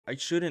I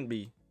shouldn't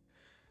be.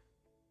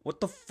 What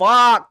the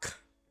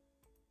fuck?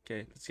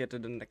 Okay, let's get to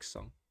the next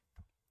song.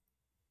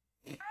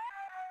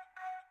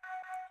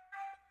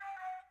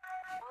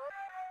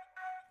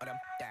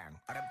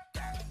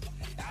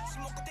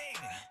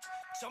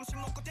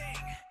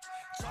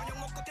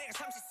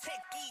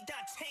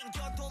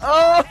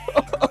 Oh!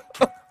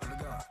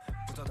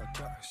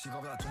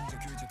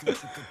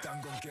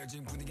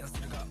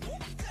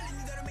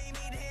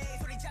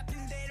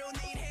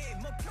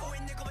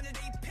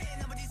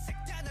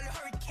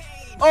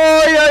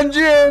 Oh,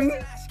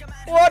 Yeonjun!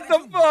 What the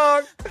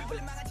fuck?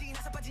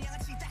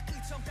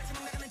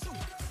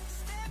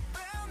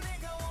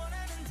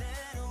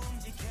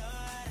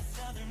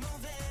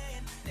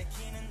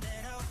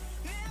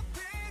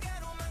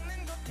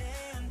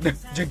 The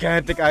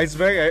gigantic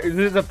iceberg? Is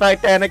this a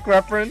Titanic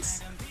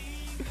reference?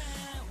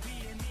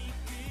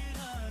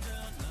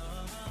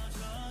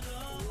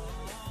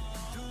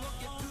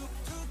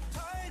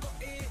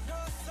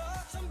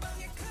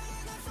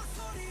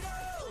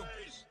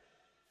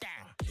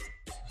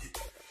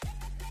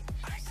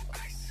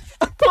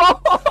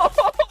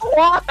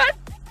 What?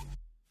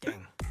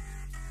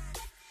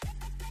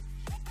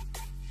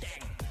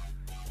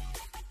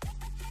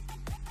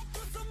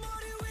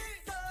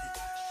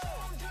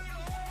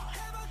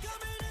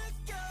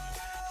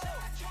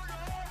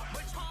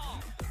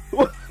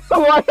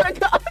 Oh my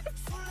god!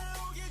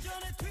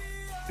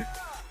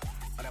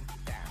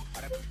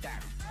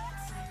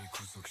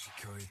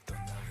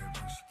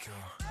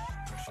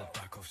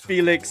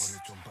 Felix,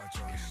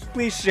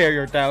 please share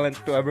your talent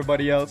to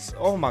everybody else.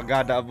 Oh my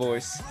god, that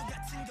voice.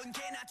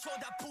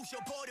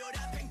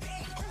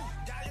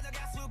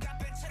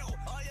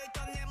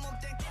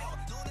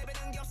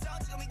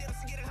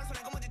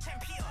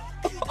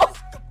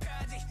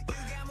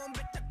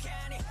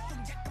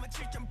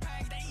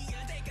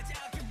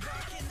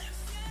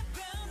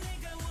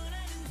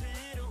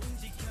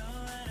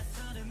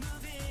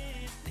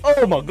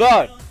 Oh my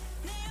god!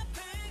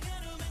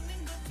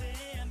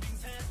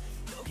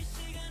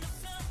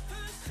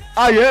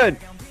 Ayun!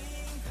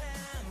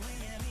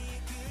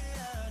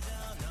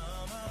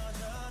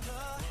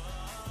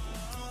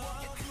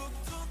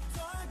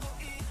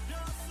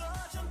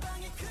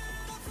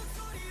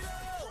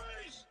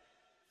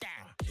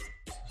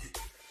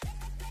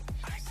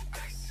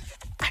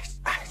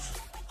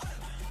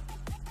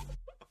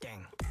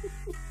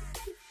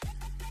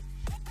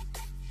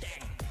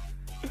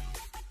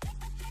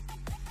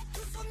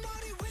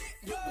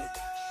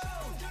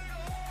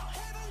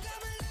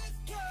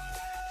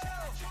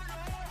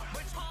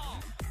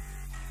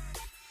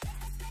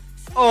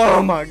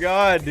 Oh my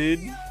god, dude.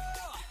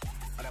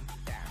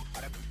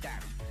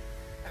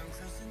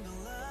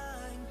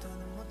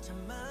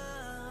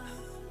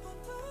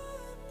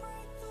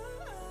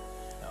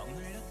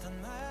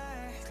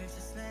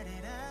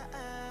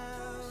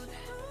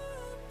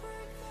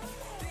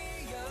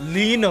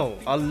 Lino,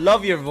 I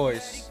love your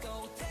voice.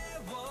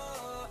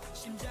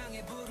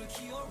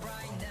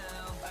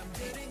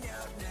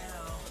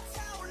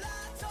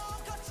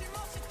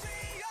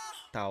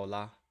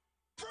 Taola.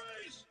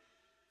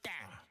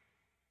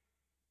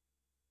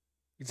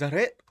 Is that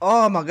it?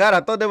 Oh my god, I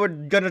thought they were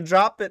gonna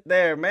drop it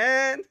there,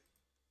 man.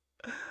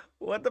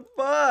 What the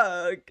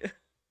fuck?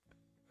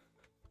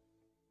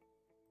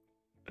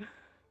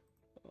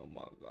 Oh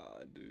my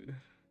god, dude.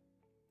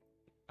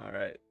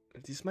 Alright.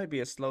 This might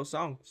be a slow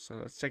song, so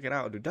let's check it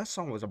out, dude. That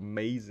song was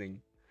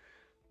amazing.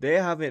 They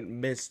haven't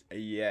missed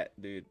yet,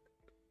 dude.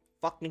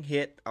 Fucking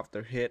hit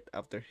after hit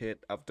after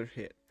hit after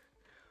hit.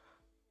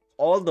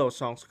 All those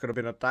songs could have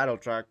been a title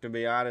track, to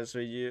be honest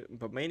with you.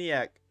 But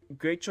Maniac,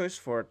 great choice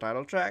for a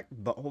title track.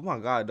 But oh my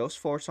god, those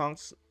 4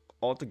 songs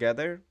all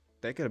together,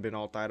 they could have been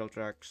all title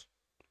tracks.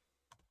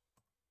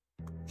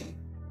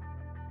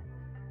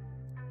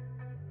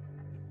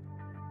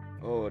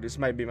 Oh, this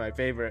might be my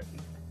favorite.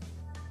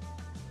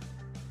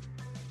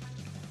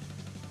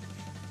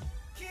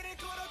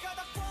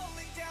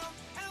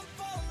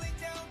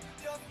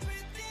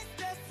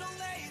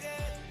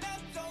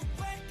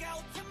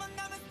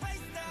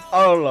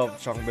 I love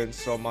Changbin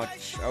so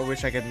much. I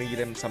wish I could meet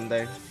him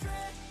someday.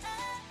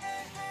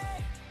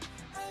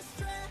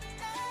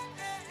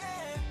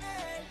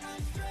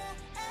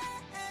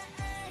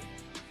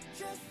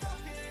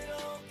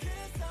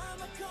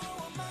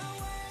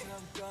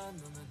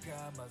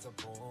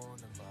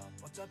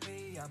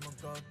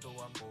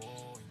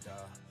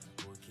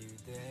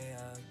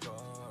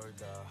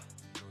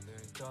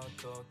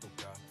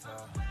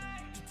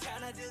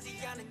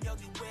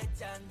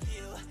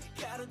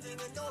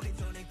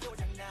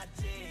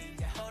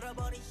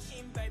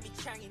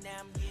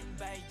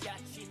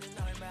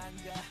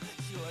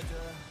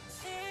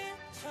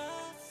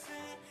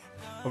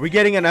 Are we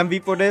getting an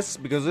MV for this?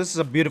 Because this is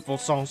a beautiful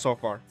song so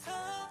far.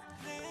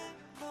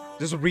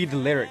 Just read the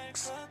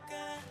lyrics.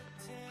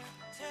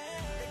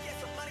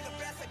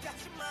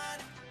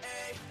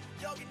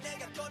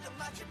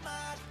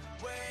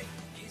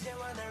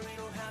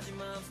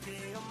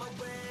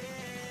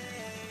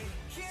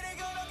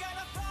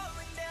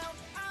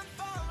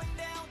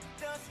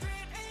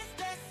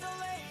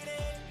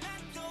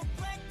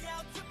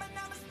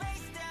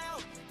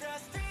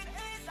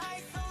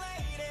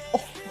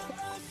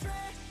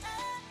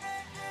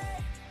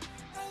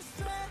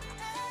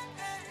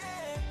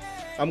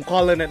 I'm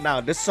calling it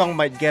now. This song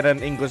might get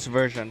an English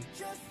version.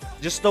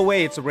 Just the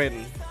way it's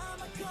written.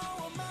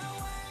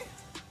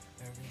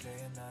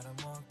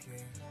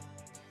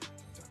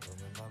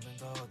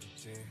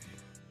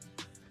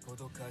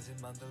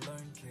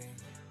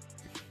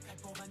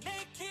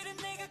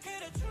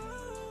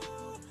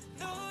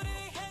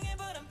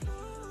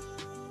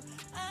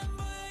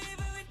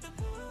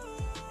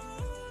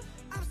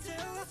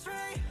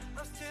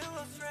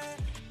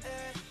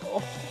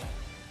 Oh.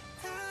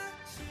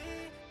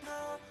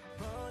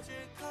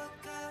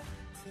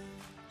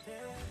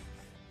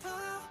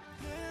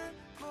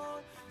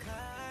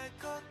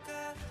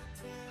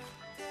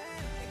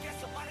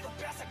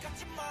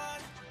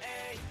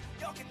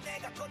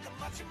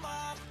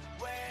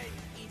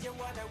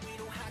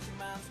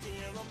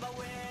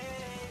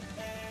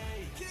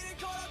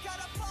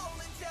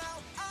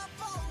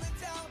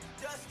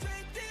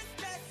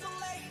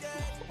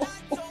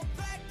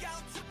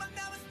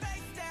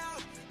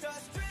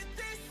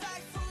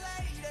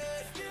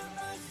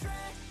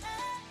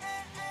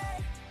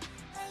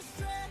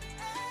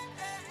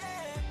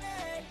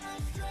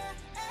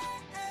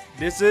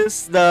 This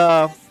is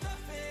the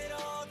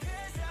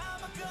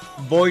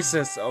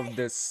voices of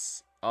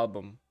this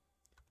album.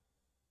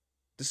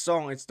 The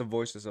song is the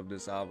voices of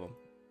this album.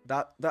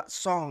 That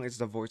song is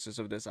the voices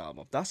of this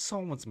album. That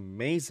song was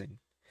amazing.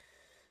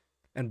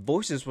 And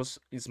Voices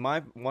is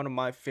one of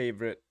my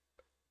favorite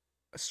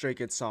Stray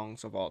Kids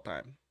songs of all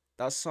time.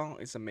 That song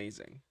is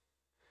amazing.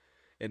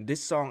 And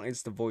this song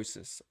is the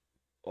voices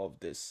of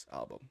this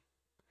album.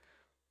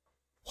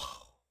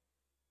 Wow.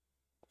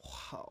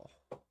 Wow.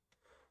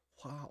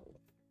 Wow.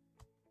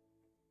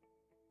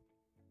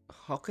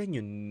 How can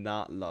you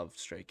not love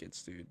Stray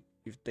Kids, dude?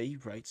 If they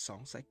write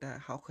songs like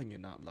that, how can you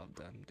not love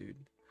them,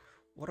 dude?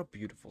 What a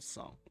beautiful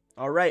song.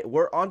 Alright,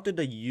 we're on to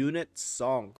the unit song.